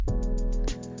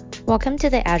Welcome to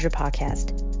the Azure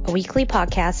Podcast, a weekly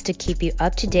podcast to keep you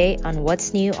up to date on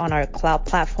what's new on our cloud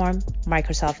platform,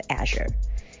 Microsoft Azure.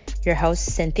 Your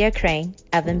hosts Cynthia Crane,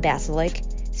 Evan Basilik,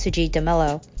 Sujeet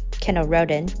DeMello, Kendall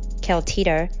Roden, Kel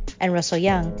Teeter, and Russell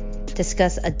Young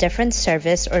discuss a different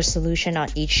service or solution on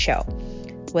each show,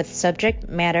 with subject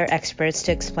matter experts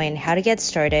to explain how to get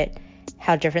started,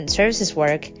 how different services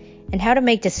work, and how to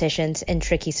make decisions in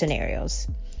tricky scenarios.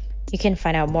 You can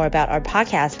find out more about our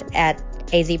podcast at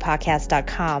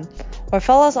azpodcast.com or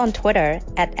follow us on Twitter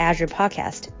at Azure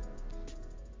Podcast.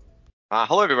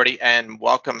 Hello, everybody, and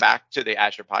welcome back to the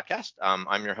Azure Podcast.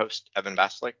 I'm your host, Evan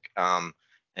Basilik,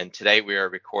 and today we are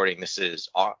recording, this is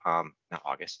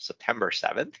September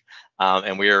 7th,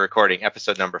 and we are recording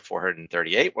episode number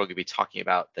 438. We're going to be talking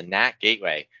about the NAT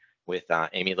Gateway with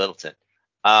Amy Littleton.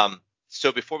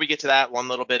 So before we get to that, one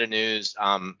little bit of news,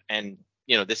 and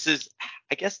this is,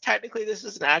 I guess technically this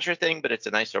is an Azure thing, but it's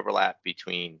a nice overlap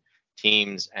between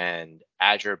Teams and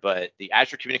Azure. But the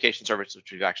Azure Communication Service,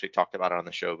 which we've actually talked about on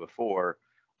the show before,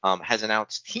 has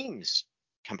announced Teams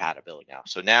compatibility now.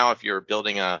 So now if you're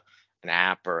building an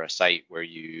app or a site where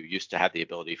you used to have the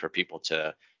ability for people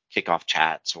to kick off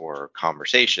chats or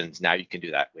conversations, now you can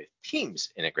do that with Teams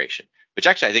integration, which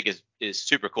actually I think is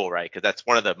super cool, right? Because that's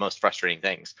one of the most frustrating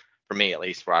things for me, at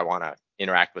least, where I want to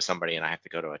interact with somebody and I have to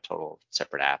go to a total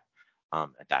separate app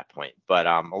at that point. But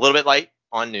a little bit light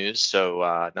on news,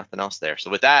 so nothing else there.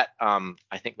 So with that,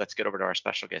 I think let's get over to our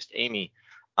special guest, Amy.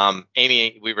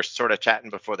 Amy, we were sort of chatting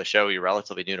before the show. You're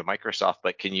relatively new to Microsoft,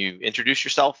 but can you introduce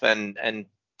yourself and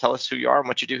tell us who you are and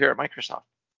what you do here at Microsoft?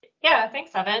 Yeah, thanks,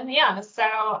 Evan. Yeah, so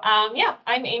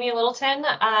I'm Amy Littleton.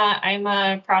 I'm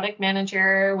a product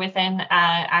manager within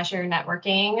Azure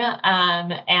Networking,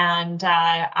 and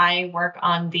I work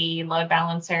on the load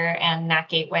balancer and NAT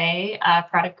Gateway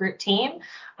product group team.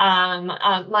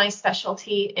 My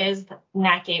specialty is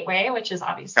NAT Gateway, which is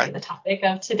obviously the topic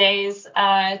of today's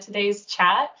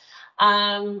chat.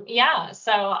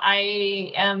 So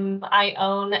I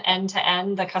own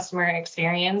end-to-end the customer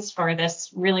experience for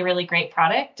this really, really great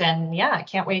product. And I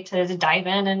can't wait to dive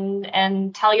in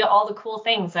and tell you all the cool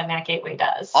things that NAT Gateway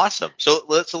does. Awesome. So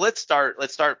let's start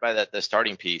by the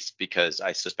starting piece, because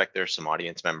I suspect there's some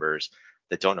audience members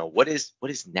that don't know what is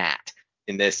NAT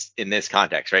in this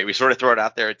context, right? We sort of throw it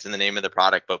out there. It's in the name of the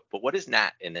product, but what is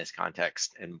NAT in this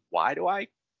context? And why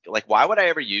would I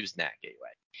ever use NAT Gateway?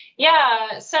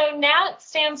 Yeah, so NAT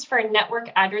stands for Network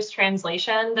Address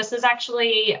Translation. This is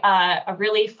actually a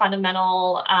really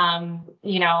fundamental,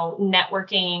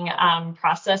 networking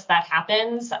process that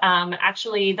happens.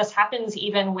 Actually, this happens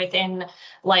even within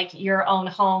your own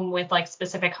home with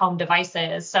specific home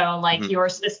devices. So your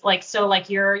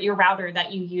router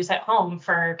that you use at home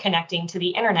for connecting to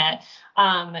the internet.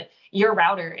 Your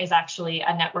router is actually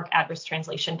a network address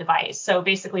translation device. So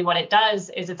basically what it does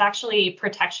is it's actually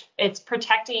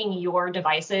protecting your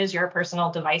devices, your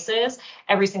personal devices,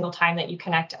 every single time that you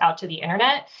connect out to the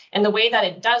internet. And the way that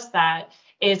it does that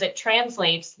is it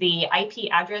translates the IP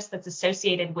address that's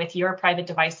associated with your private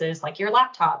devices, like your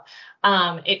laptop.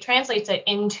 It translates it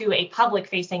into a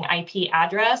public-facing IP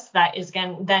address that is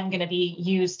then going to be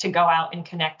used to go out and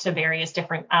connect to various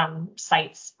different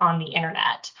sites on the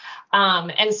internet.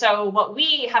 And so what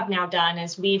we have now done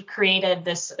is we've created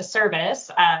this service,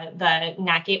 the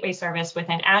NAT Gateway service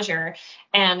within Azure,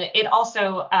 and it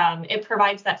also it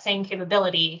provides that same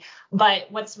capability. But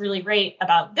what's really great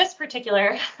about this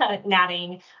particular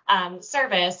NATing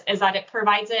service is that it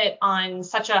provides it on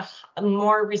such a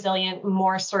more resilient,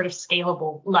 more sort of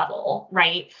scalable level,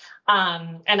 right?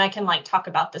 And I can talk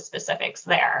about the specifics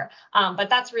there. But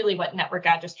that's really what network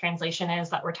address translation is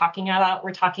that we're talking about.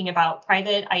 We're talking about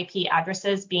private IP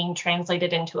addresses being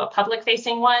translated into a public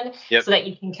facing one so that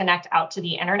you can connect out to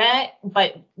the internet,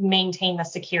 but maintain the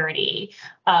security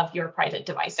of your private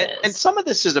devices. And some of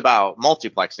this is about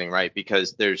multiplexing, right?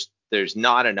 Because there's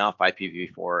not enough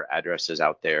IPv4 addresses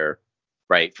out there,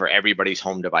 right, for everybody's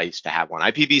home device to have one.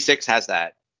 IPv6 has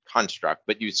that construct,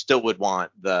 but you still would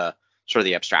want the sort of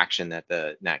the abstraction that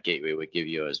the NAT Gateway would give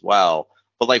you as well.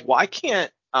 But why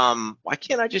can't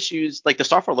I just use, the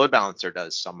software load balancer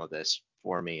does some of this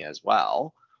for me as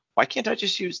well. Why can't I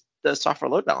just use the software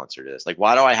load balancer to this?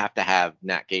 Why do I have to have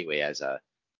NAT Gateway as a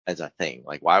thing?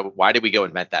 Why did we go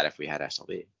invent that if we had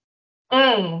SLB?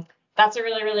 That's a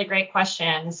really, really great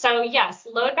question. So yes,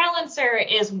 load balancer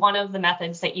is one of the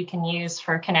methods that you can use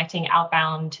for connecting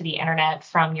outbound to the internet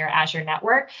from your Azure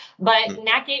network. But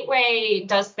NAT Gateway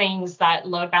does things that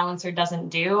load balancer doesn't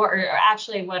do, or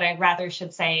actually what I rather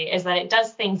should say is that it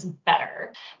does things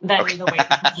better than the way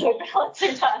that load balancer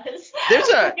does.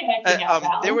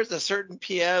 There was a certain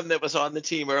PM that was on the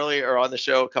team earlier or on the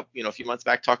show a few months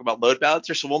back talking about load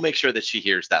balancer. So we'll make sure that she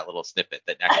hears that little snippet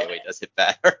that NAT Gateway does it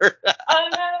better. Oh,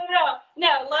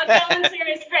 no, load balancer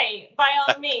is great. By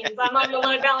all means, I'm on the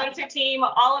load balancer team,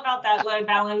 all about that load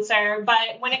balancer.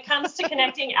 But when it comes to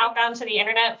connecting outbound to the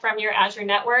internet from your Azure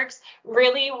networks,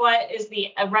 really what is the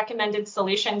recommended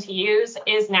solution to use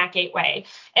is NAT Gateway.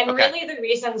 And really the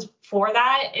reasons for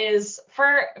that is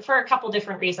for a couple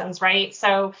different reasons, right?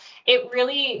 So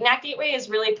NAT Gateway is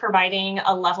really providing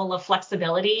a level of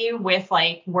flexibility with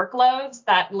like workloads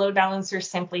that load balancer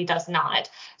simply does not.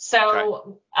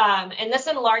 So, and this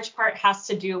in large part has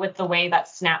to do with the way that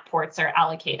snap ports are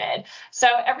allocated. So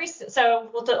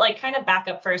we'll like kind of back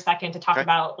up for a second to talk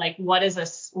about like what is a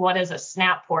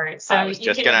snap port. So I was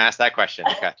just going to ask that question.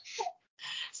 Okay.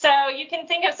 So you can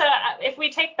think of, if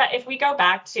we go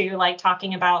back to like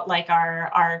talking about like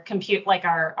our compute, like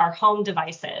our home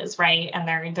devices, right? And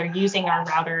they're using our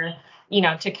router,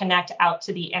 to connect out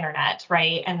to the internet,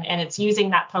 right? And it's using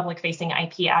that public facing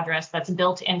IP address that's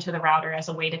built into the router as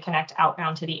a way to connect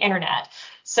outbound to the internet.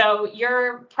 So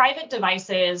your private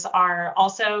devices are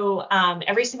also,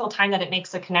 every single time that it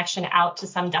makes a connection out to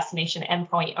some destination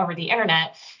endpoint over the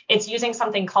internet, it's using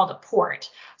something called a port.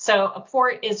 So a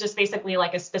port is just basically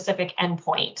like a specific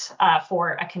endpoint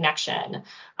for a connection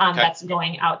that's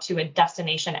going out to a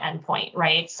destination endpoint,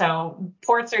 right? So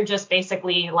ports are just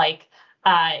basically like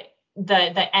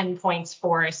the endpoints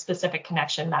for a specific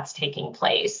connection that's taking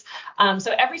place.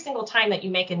 So every single time that you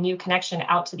make a new connection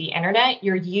out to the internet,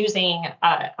 you're using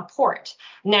a port.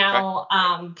 Now,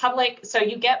 so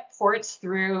you get ports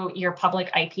through your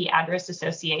public IP address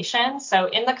association. So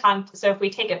so if we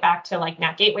take it back to like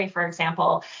NAT Gateway, for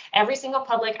example, every single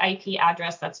public IP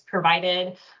address that's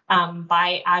provided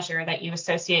by Azure that you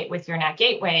associate with your NAT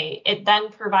Gateway, it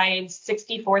then provides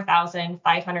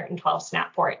 64,512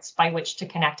 snap ports by which to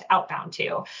connect outbound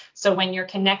to. So when you're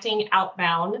connecting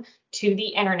outbound to the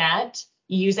internet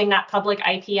using that public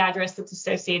IP address that's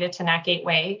associated to NAT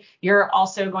Gateway, you're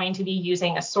also going to be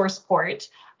using a source port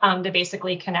to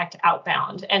basically connect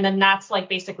outbound. And then that's like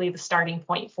basically the starting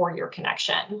point for your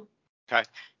connection. Okay.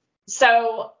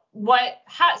 So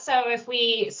if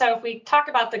we talk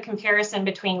about the comparison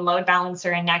between load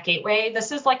balancer and NAT Gateway,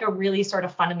 this is like a really sort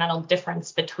of fundamental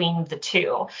difference between the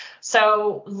two.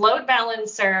 So load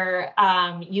balancer,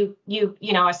 you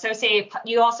also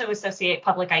associate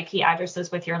public IP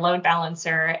addresses with your load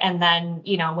balancer, and then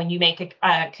when you make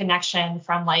a connection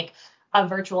from like a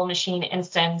virtual machine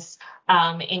instance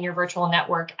in your virtual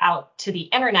network out to the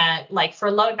internet, like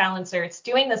for load balancer, it's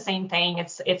doing the same thing.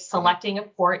 It's selecting a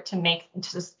port to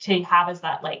have as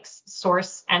that like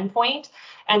source endpoint,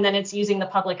 and then it's using the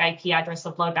public IP address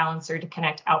of load balancer to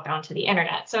connect outbound to the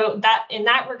internet. So that in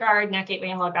that regard, NAT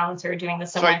Gateway and load balancer are doing the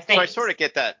similar thing. So I sort of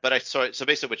get that, but so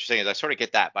basically what you're saying is I sort of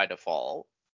get that by default,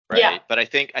 right? Yeah. But I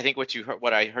think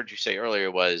what I heard you say earlier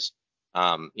was,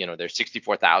 there's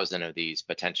 64,000 of these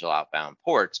potential outbound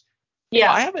ports. Yeah.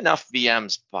 If I have enough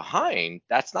VMs behind,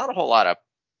 that's not a whole lot of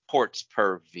ports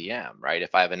per VM, right?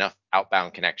 If I have enough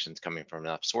outbound connections coming from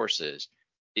enough sources,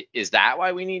 is that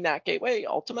why we need NAT Gateway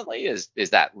ultimately? Is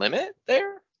that limit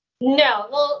there? No,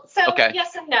 well, so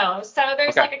yes and no. So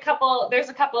there's a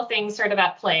couple of things sort of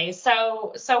at play.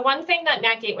 So one thing that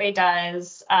NAT Gateway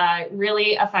does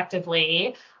really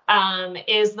effectively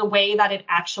is the way that it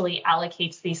actually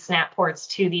allocates these snap ports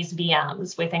to these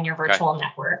VMs within your virtual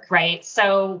network, right?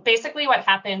 So basically what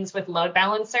happens with load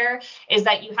balancer is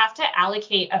that you have to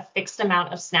allocate a fixed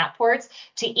amount of snap ports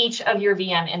to each of your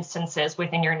VM instances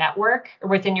within your network or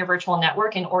within your virtual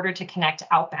network in order to connect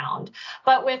outbound.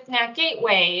 But with NAT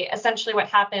Gateway, essentially what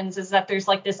happens is that there's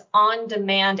like this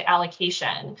on-demand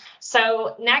allocation.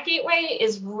 So NAT Gateway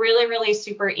is really, really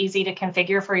super easy to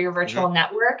configure for your virtual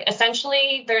network.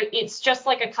 Essentially, it's just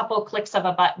like a couple clicks of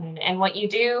a button. And what you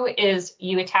do is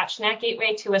you attach NAT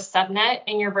Gateway to a subnet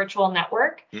in your virtual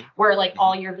network where like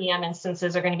all your VM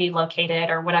instances are going to be located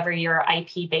or whatever your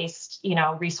IP-based,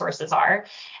 resources are.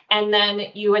 And then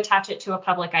you attach it to a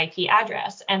public IP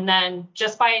address. And then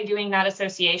just by doing that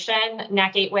association,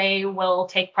 NAT Gateway will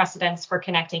take precedence for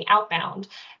connecting outbound.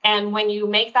 And when you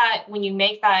make that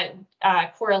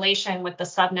correlation with the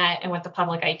subnet and with the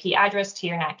public IP address to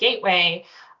your NAT Gateway,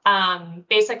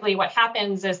 basically what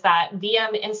happens is that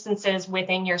VM instances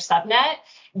within your subnet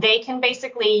they can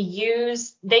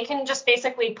just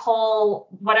basically pull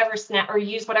whatever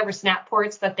use whatever snap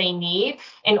ports that they need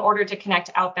in order to connect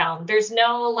outbound. There's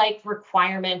no like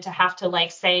requirement to have to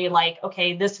like say like,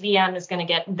 okay, this VM is going to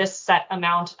get this set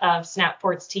amount of snap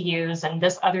ports to use, and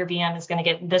this other VM is going to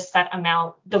get this set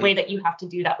amount, the way that you have to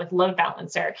do that with load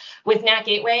balancer. With NAT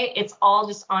Gateway, it's all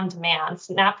just on demand.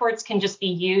 Snap ports can just be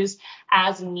used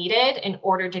as needed in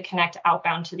order to connect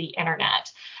outbound to the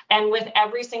internet. And with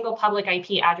every single public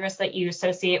IP address that you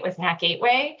associate with NAT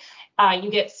Gateway, you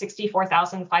get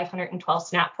 64,512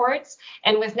 snap ports.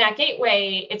 And with NAT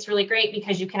Gateway, it's really great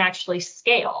because you can actually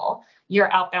scale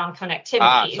your outbound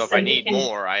connectivity. So if I need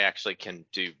more, I actually can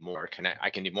do more. I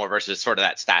can do more versus sort of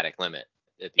that static limit.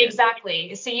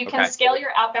 Exactly. So you can scale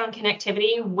your outbound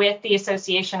connectivity with the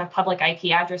association of public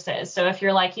IP addresses. So if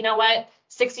you're like, you know what,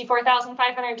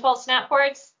 64,512 snap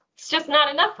ports, it's just not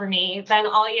enough for me, then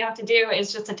all you have to do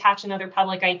is just attach another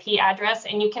public IP address,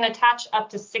 and you can attach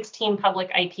up to 16 public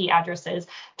IP addresses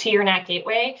to your NAT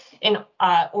gateway in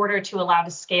order to allow to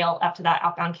scale up to that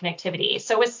outbound connectivity.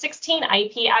 So with 16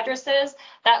 IP addresses,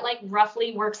 that like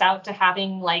roughly works out to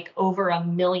having like over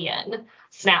 1 million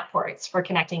snap ports for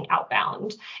connecting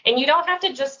outbound. And you don't have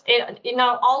to just,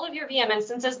 all of your VM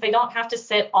instances, they don't have to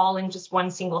sit all in just one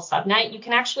single subnet. You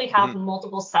can actually have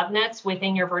multiple subnets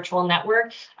within your virtual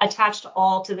network attached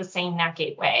all to the same NAT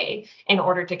gateway in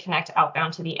order to connect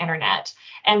outbound to the internet.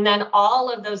 And then all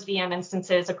of those VM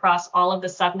instances across all of the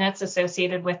subnets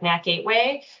associated with NAT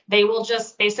gateway, they will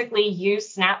just basically use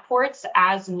snap ports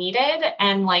as needed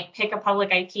and like pick a public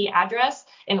IP address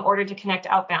in order to connect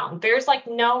outbound. There's like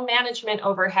no management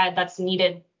overhead that's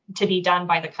needed to be done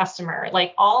by the customer.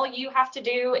 Like all you have to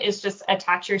do is just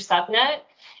attach your subnet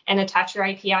and attach your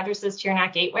IP addresses to your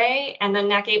NAT gateway, and then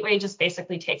NAT gateway just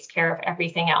basically takes care of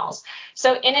everything else.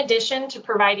 So in addition to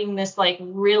providing this like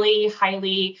really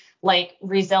highly like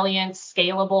resilient,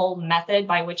 scalable method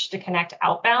by which to connect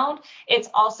outbound, it's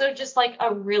also just like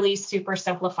a really super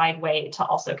simplified way to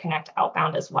also connect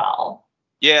outbound as well.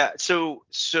 Yeah, so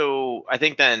I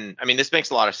think then, I mean, this makes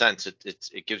a lot of sense.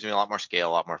 It gives me a lot more scale,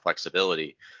 a lot more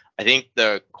flexibility. I think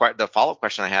the follow-up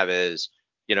question I have is,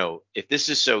 if this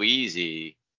is so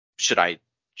easy, should I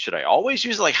always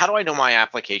use it? Like, how do I know my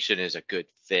application is a good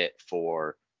fit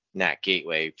for NAT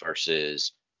Gateway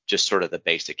versus just sort of the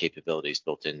basic capabilities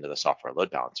built into the software load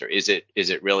balancer? Is it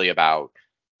really about,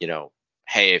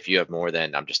 hey, if you have more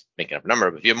than, I'm just making up a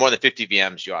number, but if you have more than 50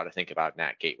 VMs, you ought to think about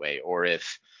NAT Gateway? Or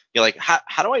if like,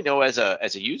 how do I know as a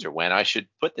user when I should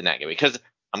put the NAT gateway? Because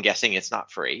I'm guessing it's not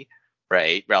free,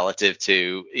 right? Relative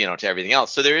to to everything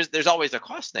else. So there's always a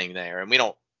cost thing there, and we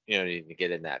don't need to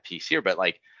get in that piece here. But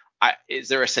like, is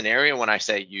there a scenario when I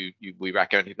say we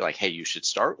recommend people like, hey, you should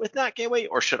start with NAT gateway,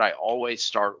 or should I always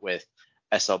start with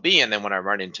SLB, and then when I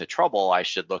run into trouble, I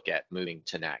should look at moving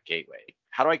to NAT gateway?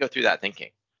 How do I go through that thinking?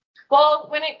 Well,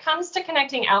 when it comes to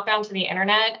connecting outbound to the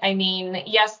internet, I mean,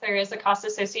 yes, there is a cost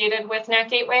associated with NAT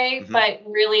Gateway, but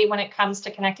really when it comes to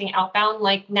connecting outbound,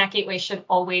 like NAT Gateway should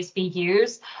always be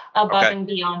used above and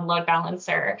beyond load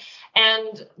balancer.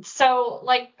 And so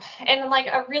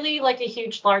a really like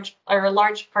a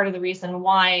large part of the reason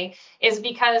why is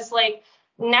because like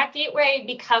NAT Gateway,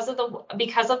 because of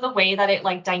the way that it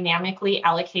like dynamically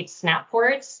allocates snap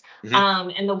ports,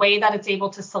 and the way that it's able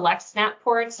to select snap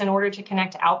ports in order to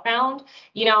connect outbound,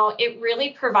 it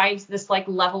really provides this like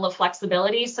level of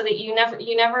flexibility so that you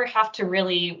never have to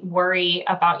really worry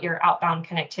about your outbound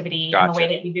connectivity in the way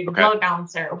that you do with load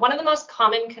balancer. One of the most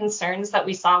common concerns that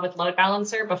we saw with load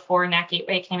balancer before NAT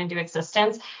Gateway came into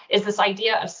existence is this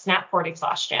idea of snap port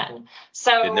exhaustion.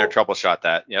 So didn't there troubleshot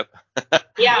that? Yep.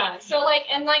 Yeah. So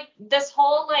this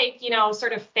whole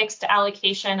sort of fixed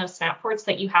allocation of snap ports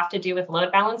that you have to do with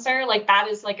load balancer, that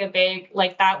was like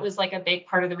a big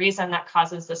part of the reason that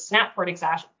causes the snap port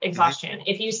exhaustion.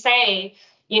 If you say,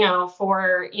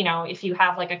 if you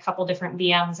have like a couple different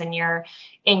VMs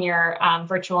in your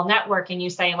virtual network, and you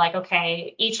say like,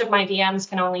 okay, each of my VMs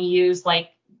can only use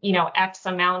X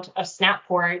amount of snap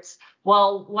ports.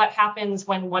 Well, what happens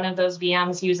when one of those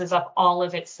VMs uses up all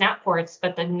of its snap ports,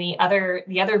 but then the other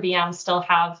VMs still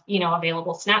have,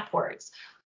 available snap ports?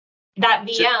 That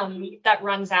VM that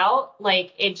runs out,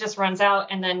 it just runs out,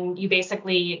 and then you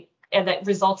basically that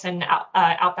results in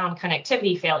outbound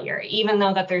connectivity failure, even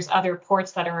though that there's other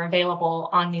ports that are available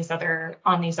on these other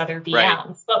VMs.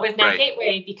 Right. But with NAT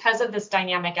Gateway, because of this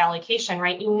dynamic allocation,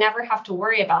 right, you never have to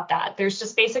worry about that. There's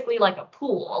just basically like a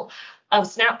pool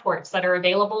snap ports that are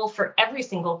available for every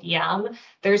single VM.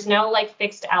 There's no like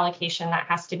fixed allocation that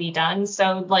has to be done.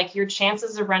 So like your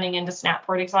chances of running into snap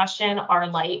port exhaustion are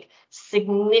like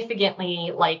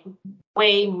significantly like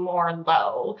way more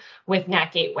low with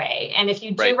NAT gateway. And if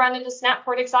you do run into snap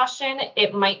port exhaustion,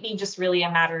 it might be just really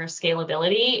a matter of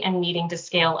scalability and needing to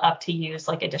scale up to use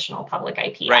like additional public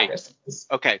IP addresses.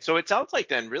 Okay, so it sounds like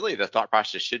then really the thought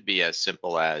process should be as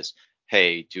simple as,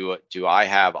 hey, do I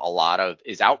have a lot of,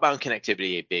 is outbound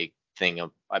connectivity a big thing,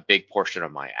 a big portion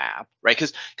of my app, right?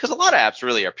 Because a lot of apps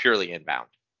really are purely inbound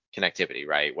connectivity,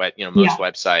 right? What, most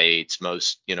websites,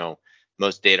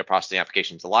 most data processing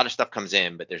applications, a lot of stuff comes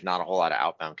in, but there's not a whole lot of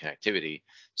outbound connectivity.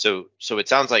 So it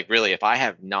sounds like really if I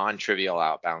have non-trivial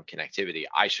outbound connectivity,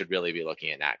 I should really be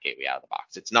looking at NAT gateway out of the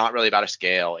box. It's not really about a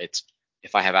scale. It's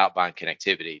if I have outbound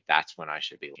connectivity, that's when I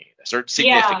should be looking at this, or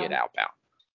significant outbound.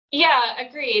 Yeah,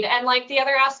 agreed. And like the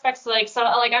other aspects, like, so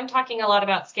like I'm talking a lot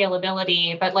about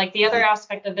scalability, but like the other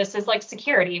aspect of this is like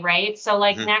security, right? So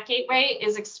like NAT gateway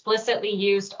is explicitly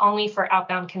used only for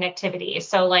outbound connectivity.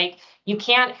 So like you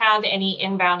can't have any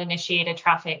inbound initiated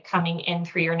traffic coming in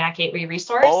through your NAT gateway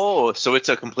resource. Oh, so it's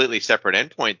a completely separate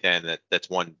endpoint then that's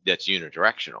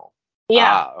unidirectional.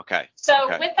 Yeah. Okay. So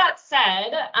with that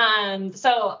said,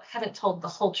 so I haven't told the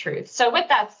whole truth. So with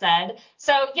that said,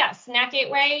 so yes, NAT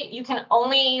gateway, you can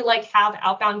only like have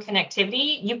outbound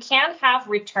connectivity. You can have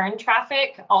return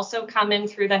traffic also come in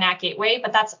through the NAT gateway,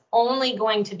 but that's only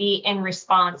going to be in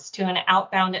response to an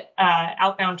outbound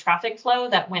traffic flow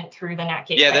that went through the NAT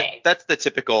gateway. Yeah, that's the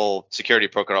typical security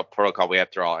protocol we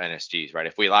have through all NSGs, right?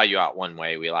 If we allow you out one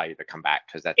way, we allow you to come back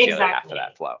because that's the other half of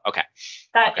that flow. Okay.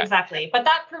 Exactly. But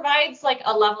that provides like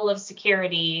a level of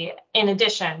security in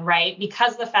addition, right?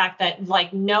 Because the fact that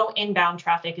like no inbound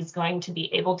traffic is going to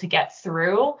be able to get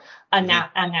through a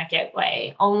NAT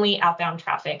gateway. Only outbound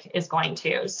traffic is going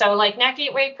to. So like NAT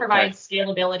gateway provides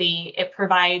scalability. It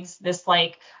provides this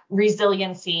like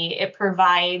resiliency. It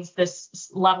provides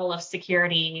this level of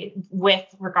security with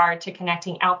regard to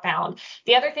connecting outbound.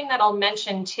 The other thing that I'll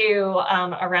mention too,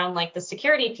 around like the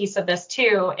security piece of this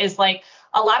too, is like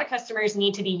a lot of customers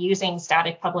need to be using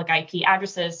static public IP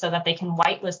addresses so that they can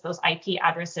whitelist those IP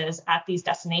addresses at these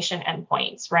destination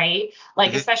endpoints, right?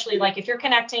 Like, especially like if you're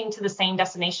connecting to the same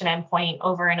destination endpoint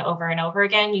over and over and over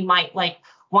again, you might like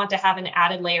want to have an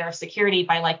added layer of security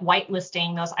by like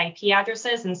whitelisting those IP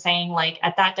addresses and saying like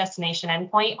at that destination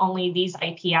endpoint, only these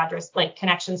IP address, like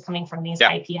connections coming from these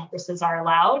IP addresses are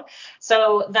allowed.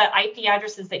 So the IP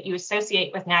addresses that you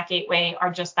associate with NAT gateway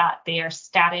are just that, they are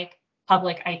static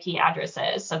public IP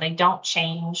addresses. So they don't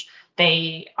change.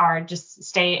 They are just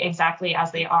stay exactly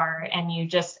as they are. And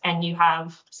you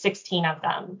have 16 of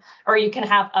them, or you can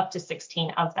have up to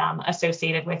 16 of them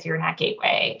associated with your NAT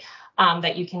gateway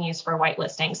that you can use for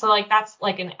whitelisting. So like that's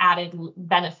like an added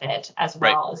benefit as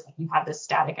well as you have this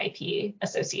static IP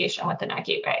association with the NAT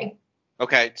gateway.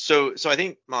 Okay. So I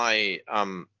think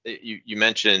you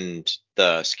mentioned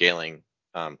the scaling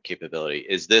capability.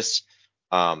 Is this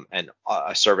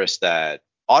a service that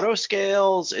auto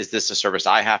scales? Is this a service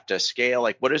I have to scale?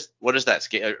 Like what is that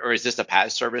scale, or is this a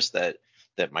PaaS service that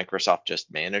Microsoft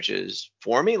just manages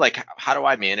for me? Like how do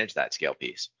I manage that scale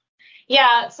piece?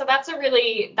 Yeah, so that is a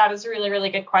really,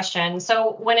 really good question.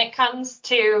 So when it comes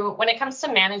to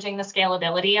managing the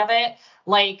scalability of it,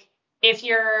 like if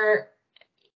you're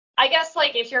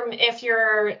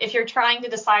trying to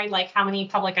decide like how many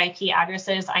public IP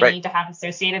addresses I need to have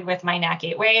associated with my NAT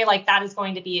gateway, like that is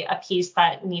going to be a piece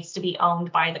that needs to be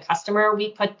owned by the customer.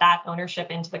 We put that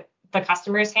ownership into the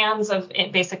customer's hands of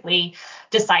it basically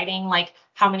deciding like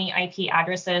how many IP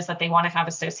addresses that they want to have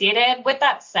associated. With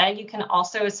that said, you can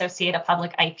also associate a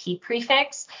public IP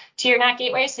prefix to your NAT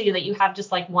gateway so that you have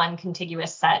just like one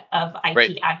contiguous set of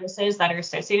IP addresses that are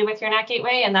associated with your NAT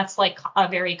gateway. And that's like a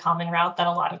very common route that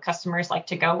a lot of customers like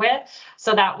to go with.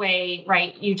 So that way,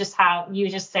 right, you just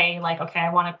say like, okay,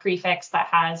 I want a prefix that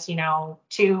has,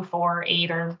 2, 4,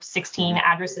 8, or 16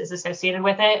 addresses associated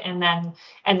with it. And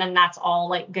then that's all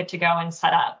like good to go and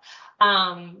set up.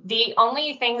 The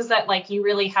only things that like you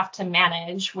really have to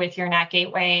manage with your NAT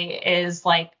gateway is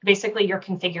like basically your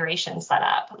configuration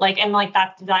setup, like, and like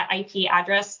that IP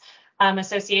address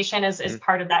association is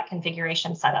part of that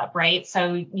configuration setup, right?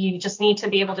 So you just need to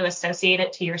be able to associate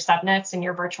it to your subnets and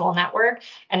your virtual network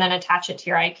and then attach it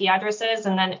to your IP addresses.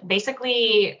 And then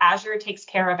basically Azure takes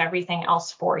care of everything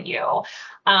else for you.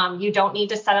 You don't need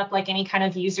to set up like any kind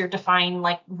of user defined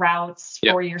like routes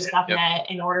for your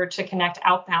subnet in order to connect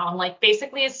outbound. Like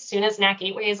basically as soon as NAT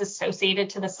gateway is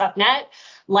associated to the subnet,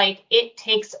 like it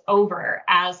takes over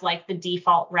as like the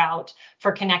default route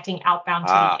for connecting outbound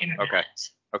to the internet.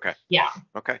 Okay. Yeah.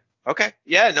 Okay. Okay.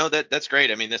 Yeah, no, that's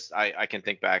great. I mean, I can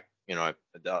think back,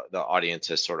 the audience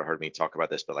has sort of heard me talk about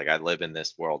this, but like I live in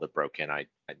this world of broken.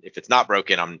 If it's not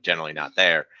broken, I'm generally not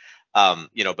there.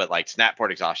 But like snap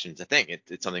port exhaustion is a thing.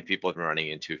 It's something people have been running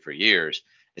into for years.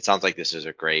 It sounds like this is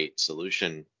a great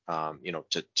solution,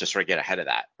 to sort of get ahead of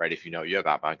that, right? If you know you have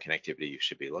outbound connectivity, you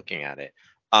should be looking at it.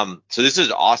 So this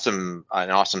is awesome,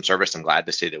 an awesome service. I'm glad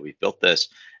to see that we've built this.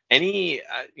 Any,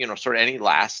 sort of any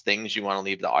last things you want to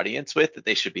leave the audience with that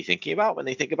they should be thinking about when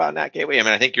they think about NAT Gateway? I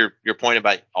mean, I think your point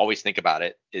about always think about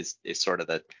it is sort of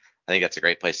I think that's a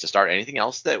great place to start. Anything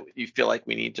else that you feel like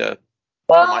we need to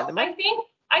remind them of?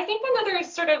 I think another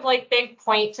sort of like big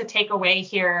point to take away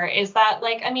here is that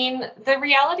like, I mean, the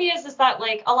reality is that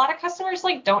like a lot of customers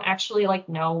like don't actually like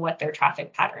know what their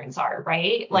traffic patterns are,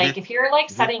 right? Mm-hmm. Like if you're like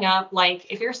setting up like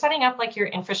your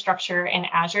infrastructure in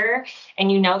Azure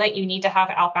and you know that you need to have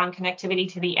outbound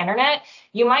connectivity to the internet,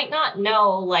 you might not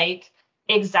know like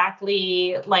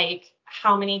exactly like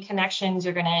how many connections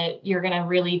you're gonna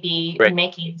really be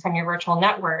making from your virtual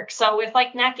network. So with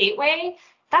like NAT Gateway,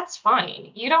 that's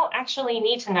fine. You don't actually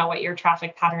need to know what your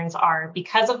traffic patterns are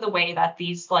because of the way that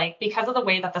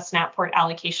the snap port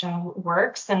allocation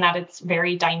works and that it's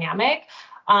very dynamic.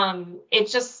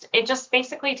 It just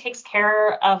basically takes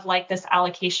care of like this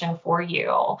allocation for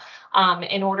you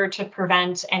in order to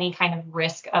prevent any kind of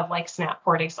risk of like snap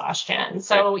port exhaustion.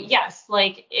 So yes,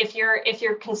 like if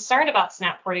you're concerned about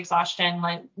snap port exhaustion,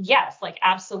 like yes, like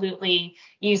absolutely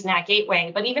use NAT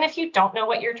Gateway. But even if you don't know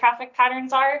what your traffic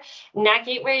patterns are, NAT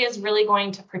Gateway is really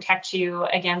going to protect you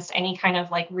against any kind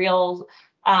of like real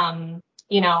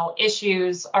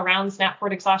issues around snap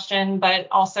port exhaustion, but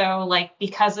also like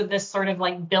because of this sort of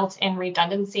like built-in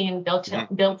redundancy and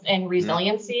built-in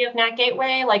resiliency of NAT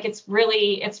Gateway, like it's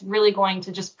really going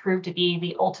to just prove to be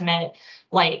the ultimate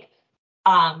like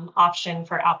option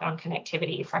for outbound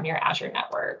connectivity from your Azure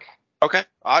network. Okay.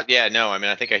 Yeah, no, I mean,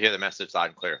 I think I hear the message loud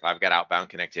and clear. If I've got outbound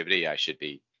connectivity, I should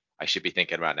be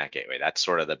thinking about NAT Gateway. That's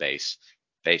sort of the base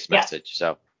message.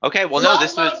 So, okay, well, love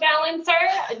load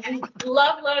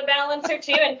balancer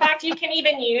too. In fact, you can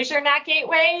even use your NAT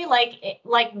Gateway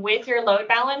like with your load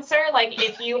balancer. Like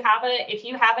if you have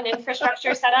an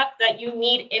infrastructure set up that you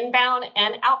need inbound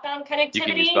and outbound connectivity, you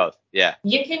can use both. Yeah.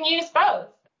 You can use both.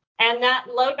 And that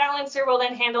load balancer will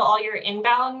then handle all your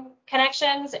inbound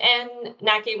connections, and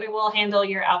NAT Gateway will handle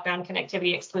your outbound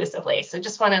connectivity exclusively. So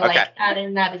just want to add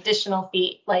in that additional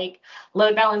feat. Like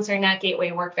load balancer and NAT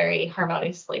Gateway work very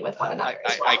harmoniously with one another.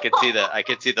 I could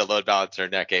see the load balancer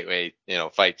and NAT Gateway,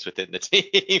 fights within the team.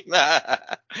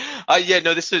 Yeah,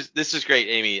 no, this is great,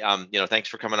 Amy. Thanks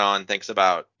for coming on. Thanks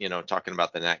about talking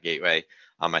about the NAT Gateway.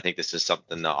 I think this is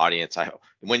something the audience, I hope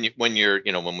when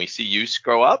we see you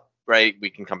grow up, right, we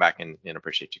can come back and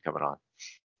appreciate you coming on.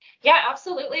 Yeah,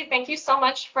 absolutely. Thank you so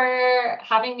much for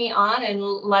having me on and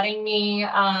letting me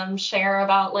share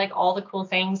about like all the cool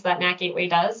things that NAT Gateway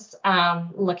does.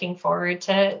 Looking forward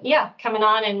to coming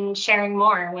on and sharing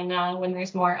more when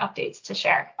there's more updates to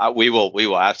share. We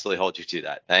will absolutely hold you to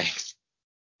that. Thanks.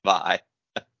 Bye.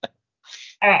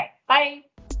 All right. Bye.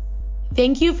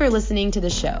 Thank you for listening to the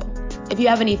show. If you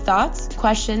have any thoughts,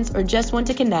 questions, or just want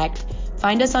to connect,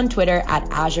 find us on Twitter at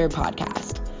Azure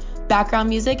Podcast. Background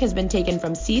music has been taken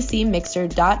from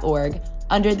ccmixer.org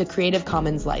under the Creative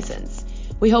Commons license.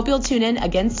 We hope you'll tune in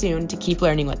again soon to keep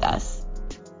learning with us.